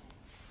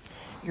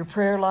your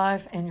prayer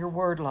life and your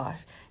word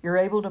life. You're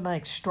able to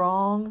make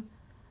strong,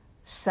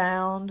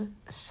 sound,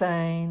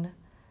 sane,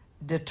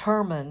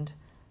 determined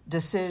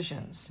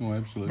decisions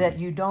that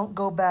you don't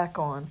go back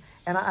on.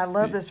 And I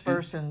love this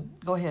verse, and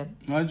go ahead.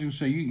 I was going to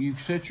say, you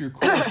set your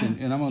course,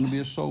 and I'm going to be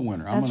a soul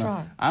winner.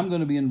 I'm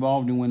going to be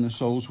involved in winning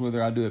souls,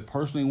 whether I do it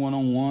personally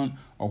one-on-one,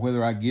 or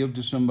whether I give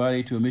to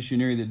somebody, to a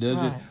missionary that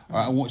does it,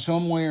 or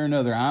some way or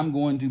another, I'm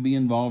going to be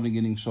involved in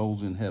getting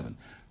souls in heaven.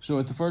 So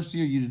at the first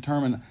year, you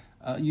determine,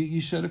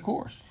 you set a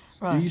course.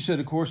 Right. You set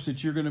a course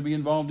that you're going to be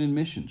involved in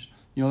missions.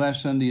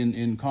 Last Sunday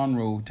in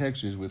Conroe,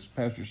 Texas, with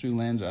Pastor Sue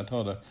Lanza, I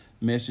taught a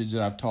message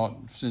that I've taught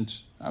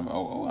since,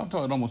 I've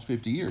taught it almost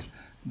 50 years,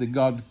 that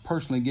God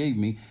personally gave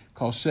me,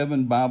 called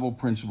 7 Bible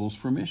Principles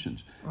for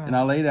Missions. Right. And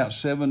I laid out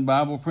 7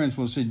 Bible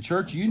principles and said,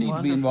 church, you need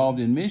to be involved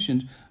in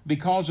missions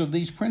because of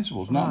these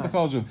principles, not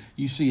because of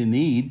you see a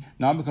need,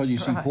 not because you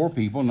see poor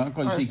people, not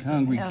because you see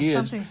hungry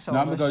kids,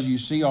 not because you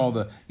see all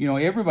the,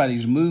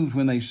 everybody's moved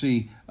when they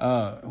see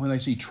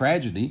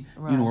tragedy,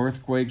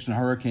 earthquakes and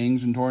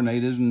hurricanes and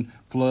tornadoes and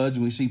floods,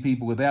 and we see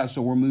people without,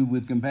 so we're moved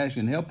with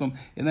compassion and help them,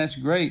 and that's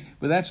great,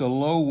 but that's a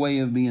low way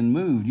of being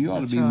moved. You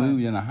ought to be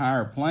moved in a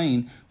higher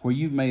plane where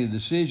you've made a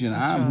decision.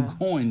 I'm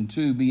going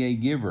to be a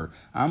giver.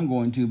 I'm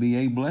going to be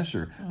a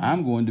blesser. Mm-hmm.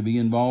 I'm going to be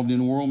involved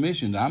in world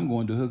missions. I'm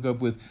going to hook up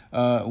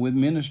with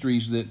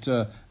ministries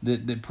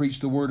that preach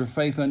the word of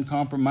faith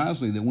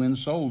uncompromisingly, that win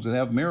souls, that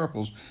have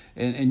miracles,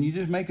 and you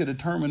just make a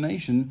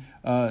determination.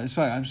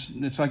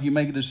 It's like you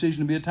make a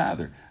decision to be a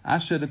tither. I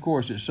set a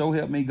course that so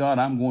help me God,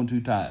 I'm going to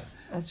tithe.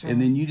 That's right.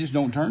 And then you just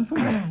don't turn from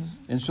that.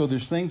 And so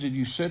there's things that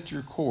you set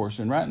your course.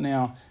 And right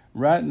now,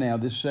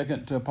 this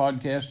second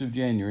podcast of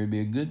January would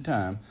be a good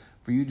time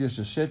for you just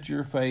to set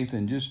your faith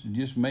and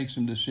just make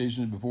some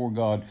decisions before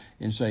God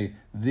and say,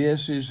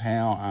 this is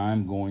how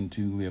I'm going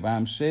to live.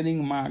 I'm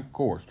setting my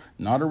course.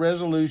 Not a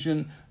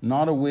resolution,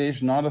 not a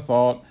wish, not a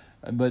thought,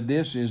 but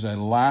this is a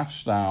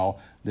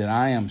lifestyle that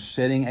I am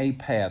setting a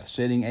path,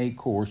 setting a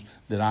course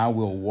that I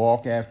will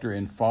walk after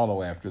and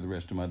follow after the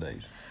rest of my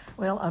days.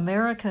 Well,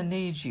 America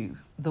needs you.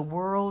 The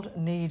world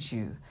needs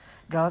you.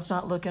 God's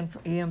not looking for,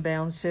 Ian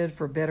Bounds said,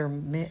 for better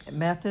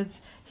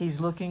methods.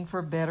 He's looking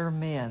for better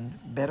men,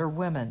 better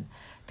women,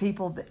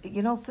 people that,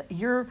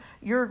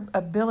 your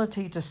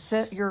ability to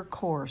set your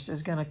course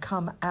is going to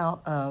come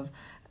out of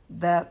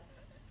that.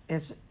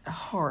 It's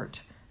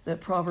heart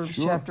that Proverbs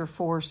chapter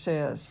 4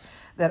 says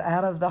that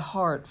out of the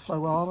heart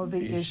flow all of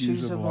the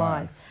issues of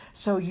life.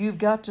 So you've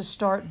got to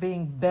start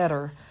being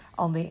better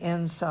on the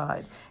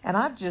inside. And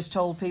I've just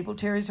told people,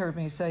 Terry's heard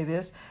me say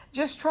this,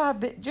 just try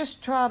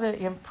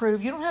to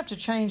improve. You don't have to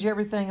change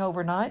everything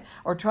overnight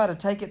or try to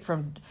take it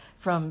from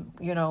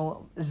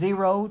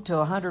 0 to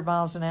 100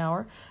 miles an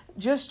hour.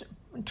 Just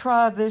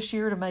try this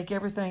year to make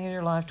everything in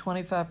your life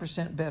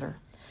 25% better.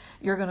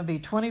 You're going to be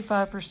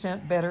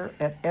 25% better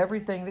at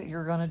everything that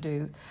you're going to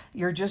do.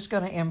 You're just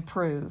going to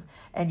improve.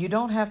 And you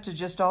don't have to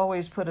just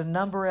always put a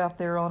number out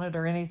there on it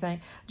or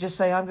anything. Just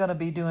say, I'm going to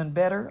be doing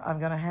better. I'm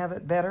going to have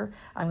it better.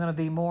 I'm going to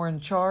be more in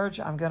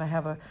charge. I'm going to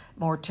have a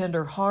more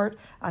tender heart.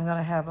 I'm going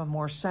to have a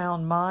more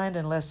sound mind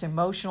and less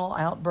emotional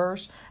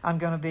outbursts. I'm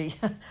going to be,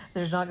 I'm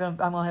going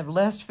to have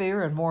less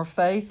fear and more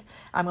faith.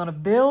 I'm going to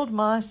build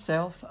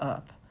myself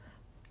up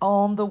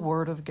on the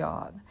Word of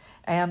God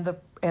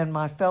and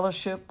my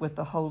fellowship with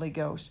the Holy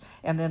Ghost.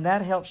 And then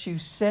that helps you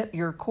set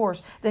your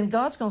course. Then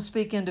God's going to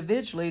speak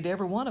individually to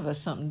every one of us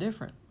something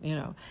different.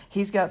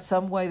 He's got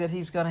some way that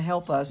he's going to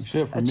help us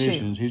Except for achieve.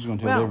 Missions. He's going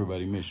to tell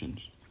everybody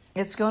missions.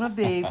 It's going to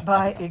be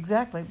but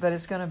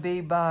it's going to be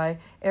by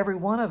every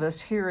one of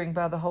us hearing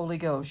by the Holy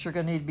Ghost. You're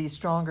going to need to be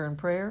stronger in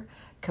prayer,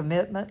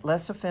 commitment,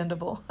 less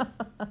offendable,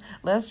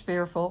 less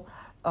fearful.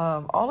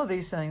 All of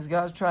these things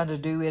God's trying to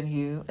do in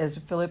you, as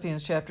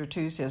Philippians chapter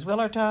 2 says. Well,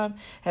 our time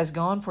has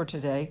gone for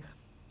today.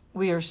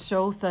 We are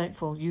so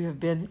thankful you have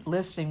been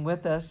listening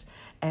with us,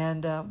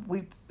 and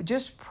we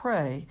just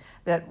pray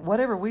that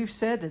whatever we've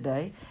said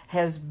today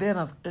has been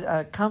of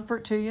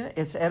comfort to you.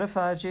 It's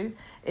edified you.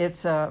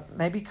 It's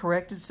maybe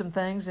corrected some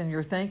things in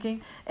your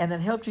thinking, and then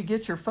helped you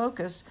get your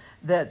focus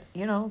that,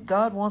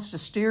 God wants to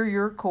steer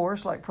your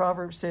course, like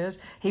Proverbs says.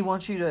 He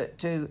wants you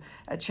to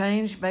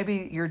change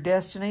maybe your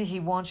destiny. He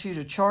wants you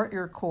to chart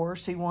your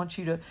course. He wants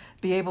you to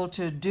be able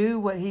to do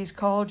what He's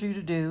called you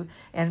to do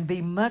and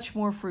be much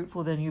more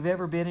fruitful than you've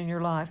ever been in your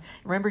life.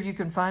 Remember, you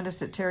can find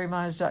us at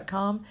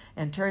terrymize.com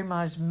and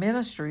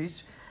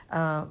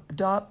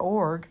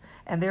terrymizeministries.org,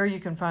 and there you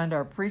can find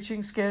our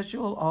preaching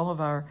schedule, all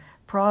of our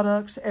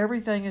products,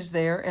 everything is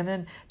there. And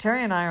then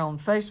Terry and I are on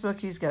Facebook.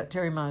 He's got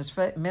Terry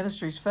Mize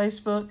Ministries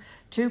Facebook,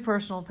 2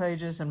 personal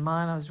pages, and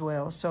mine as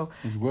well. So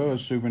as well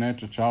as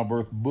Supernatural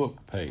Childbirth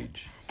book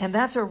page. And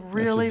that's a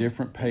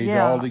different page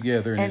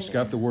altogether, and it's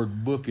got the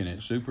word book in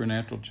it,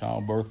 Supernatural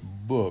Childbirth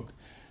book.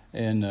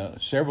 And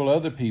several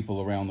other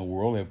people around the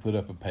world have put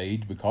up a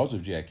page because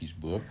of Jackie's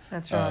book.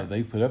 That's right.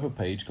 They've put up a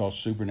page called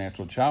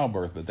Supernatural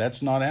Childbirth, but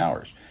that's not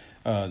ours.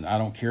 I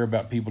don't care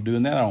about people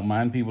doing that. I don't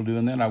mind people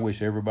doing that. I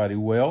wish everybody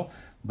well.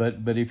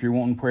 But if you're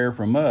wanting prayer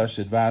from us,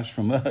 advice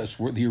from us,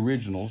 we're the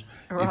originals.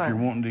 Right. If you're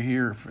wanting to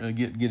hear,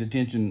 get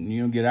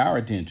attention, get our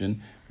attention,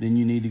 then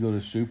you need to go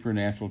to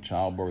Supernatural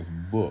Childbirth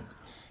book.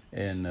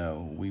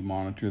 And we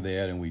monitor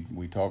that, and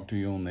we talk to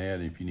you on that.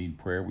 If you need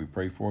prayer, we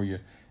pray for you,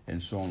 and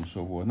so on and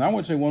so forth. And I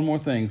want to say one more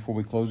thing before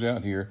we close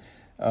out here,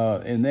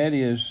 and that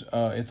is,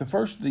 at the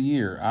first of the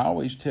year, I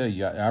always tell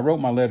you, I wrote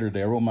my letter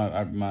today. I wrote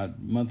my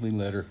monthly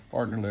letter,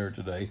 partner letter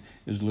today.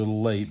 Is a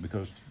little late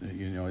because,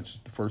 it's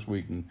the first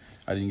week, and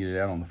I didn't get it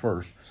out on the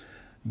first.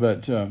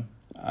 But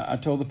I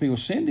told the people,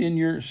 send in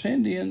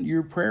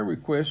your prayer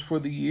requests for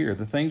the year,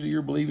 the things that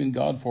you're believing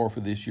God for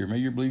this year.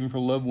 Maybe you're believing for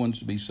loved ones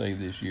to be saved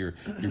this year.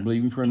 You're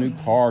believing for a new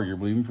car. You're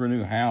believing for a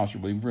new house.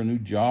 You're believing for a new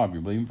job.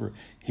 You're believing for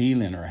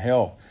healing or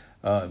health.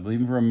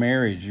 Believing for a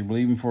marriage. You're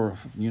believing for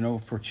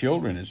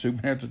children and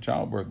supernatural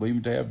childbirth.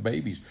 Believing to have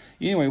babies.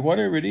 Anyway,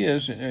 whatever it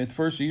is, at the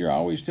first of the year, I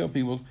always tell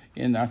people,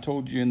 and I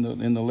told you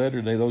in the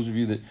letter today, those of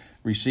you that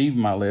received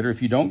my letter,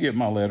 if you don't get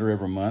my letter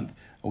every month,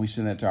 we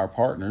send that to our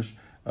partners.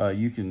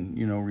 You can,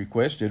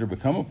 request it or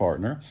become a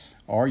partner,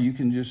 or you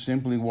can just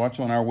simply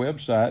watch on our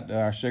website.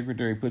 Our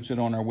secretary puts it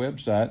on our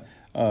website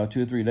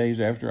 2 or 3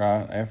 days after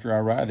I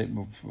write it.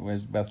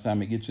 About the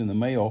time it gets in the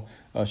mail,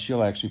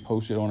 she'll actually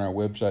post it on our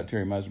website,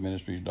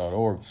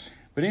 terrymizeministries.org.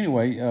 But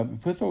anyway,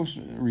 put those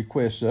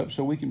requests up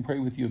so we can pray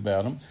with you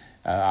about them.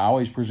 I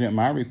always present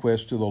my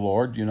requests to the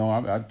Lord.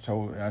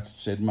 I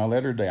said in my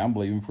letter today, I'm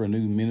believing for a new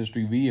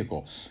ministry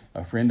vehicle.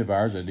 A friend of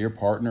ours, a dear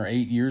partner,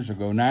 9 years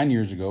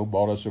ago,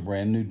 bought us a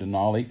brand new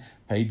Denali,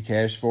 paid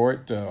cash for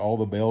it, all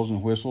the bells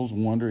and whistles.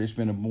 It's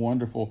been a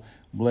wonderful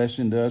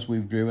blessing to us.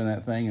 We've driven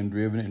that thing and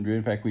driven it.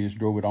 In fact, we just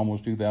drove it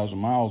almost 2,000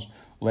 miles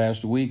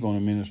last week on a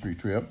ministry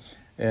trip.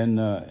 And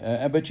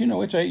but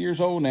it's 8 years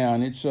old now,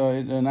 and it's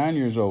 9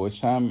 years old. It's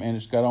time, and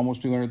it's got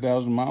almost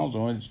 200,000 miles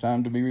on it. It's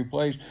time to be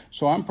replaced.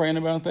 So I'm praying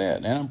about that,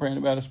 and I'm praying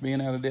about us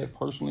being out of debt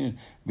personally and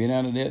being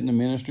out of debt in the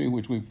ministry,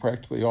 which we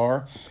practically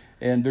are.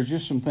 And there's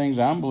just some things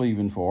I'm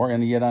believing for,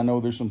 and yet I know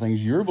there's some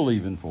things you're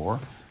believing for.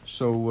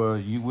 So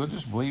we'll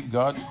just believe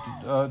God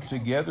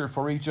together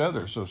for each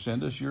other. So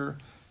send us your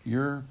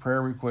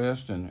prayer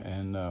request,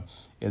 and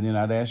then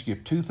I'd ask you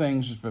 2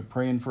 things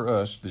praying for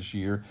us this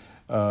year.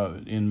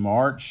 In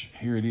March,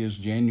 here it is,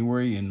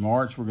 January. In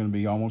March, we're going to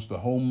be almost the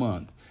whole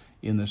month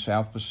in the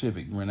South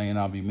Pacific. Renee and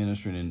I'll be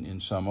ministering in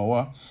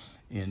Samoa.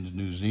 in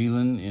New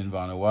Zealand, in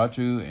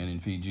Vanuatu, and in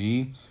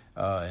Fiji.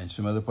 And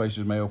some other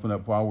places may open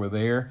up while we're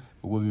there,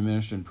 but we'll be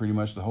ministering pretty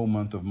much the whole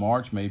month of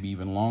March, maybe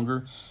even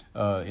longer,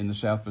 in the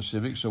South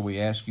Pacific. So we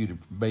ask you to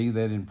bathe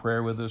that in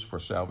prayer with us for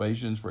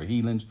salvations, for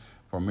healings,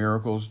 for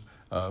miracles,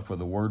 for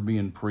the word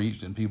being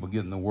preached and people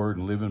getting the word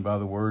and living by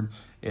the word,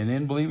 and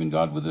then believing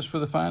God with us for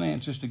the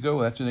finances to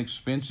go. That's an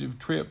expensive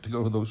trip to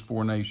go to those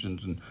 4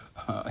 nations and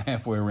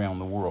halfway around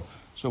the world.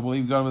 So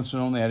believe God with us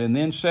on that. And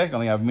then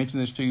secondly, I've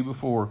mentioned this to you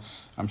before.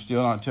 I'm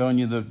still not telling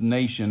you the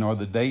nation or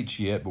the dates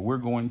yet, but we're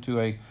going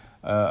to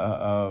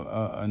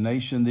a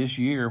nation this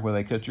year where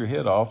they cut your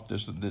head off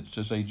just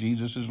to say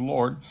Jesus is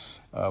Lord,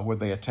 where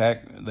they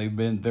attack.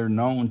 They're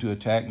known to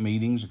attack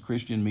meetings,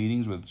 Christian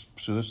meetings, with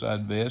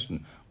suicide vests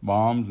and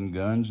bombs and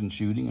guns and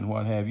shooting and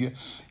what have you.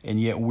 And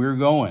yet we're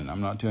going.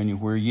 I'm not telling you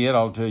where yet.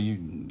 I'll tell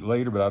you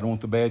later, but I don't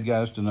want the bad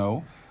guys to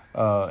know.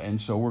 And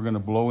so we're going to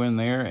blow in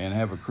there and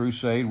have a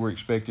crusade. We're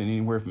expecting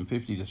anywhere from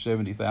 50 to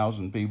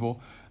 70,000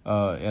 people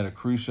at a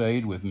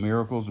crusade with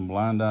miracles and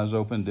blind eyes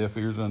open, deaf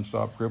ears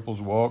unstopped, cripples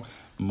walk,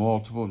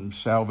 multiple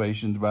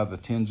salvations by the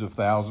tens of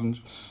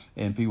thousands,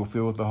 and people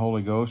filled with the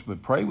Holy Ghost.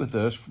 But pray with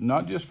us,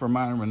 not just for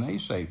mine and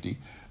Renee's safety,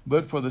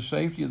 but for the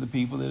safety of the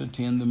people that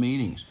attend the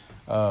meetings.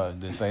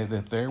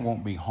 That they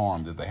won't be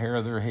harmed, that the hair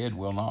of their head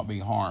will not be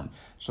harmed.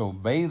 So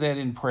bathe that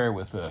in prayer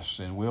with us,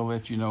 and we'll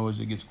let you know as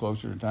it gets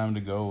closer to time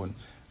to go, and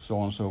so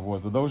on and so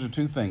forth. But those are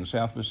 2 things,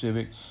 South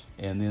Pacific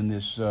and then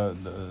this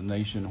the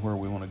nation where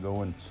we want to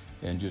go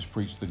and just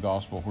preach the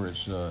gospel where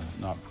it's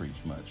not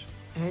preached much.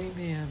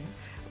 Amen.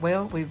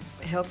 Well, we've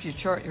helped you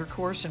chart your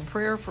course in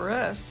prayer for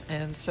us,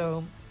 and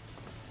so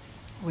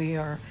we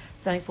are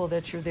thankful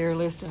that you're there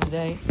listening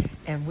today,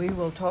 and we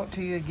will talk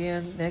to you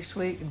again next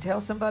week. And tell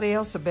somebody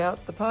else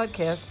about the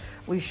podcast.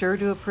 We sure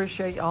do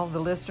appreciate all the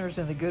listeners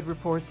and the good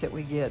reports that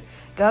we get.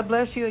 God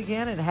bless you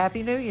again, and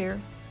Happy New Year.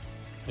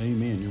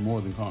 Amen. You're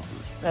more than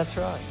conquerors. That's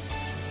right.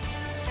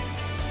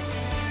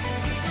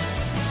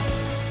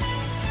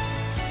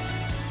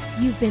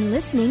 You've been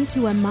listening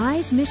to a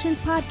Mize Missions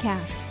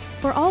podcast.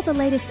 For all the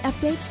latest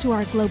updates to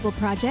our global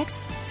projects,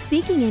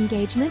 speaking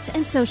engagements,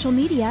 and social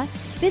media,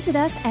 visit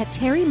us at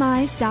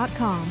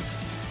terrymize.com.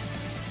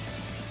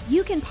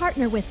 You can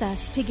partner with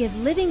us to give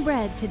living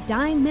bread to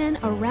dying men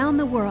around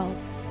the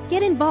world.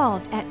 Get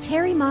involved at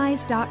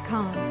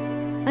terrymize.com.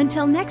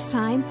 Until next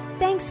time,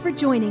 thanks for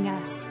joining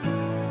us.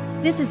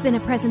 This has been a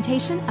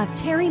presentation of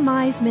Terry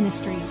Mize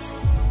Ministries.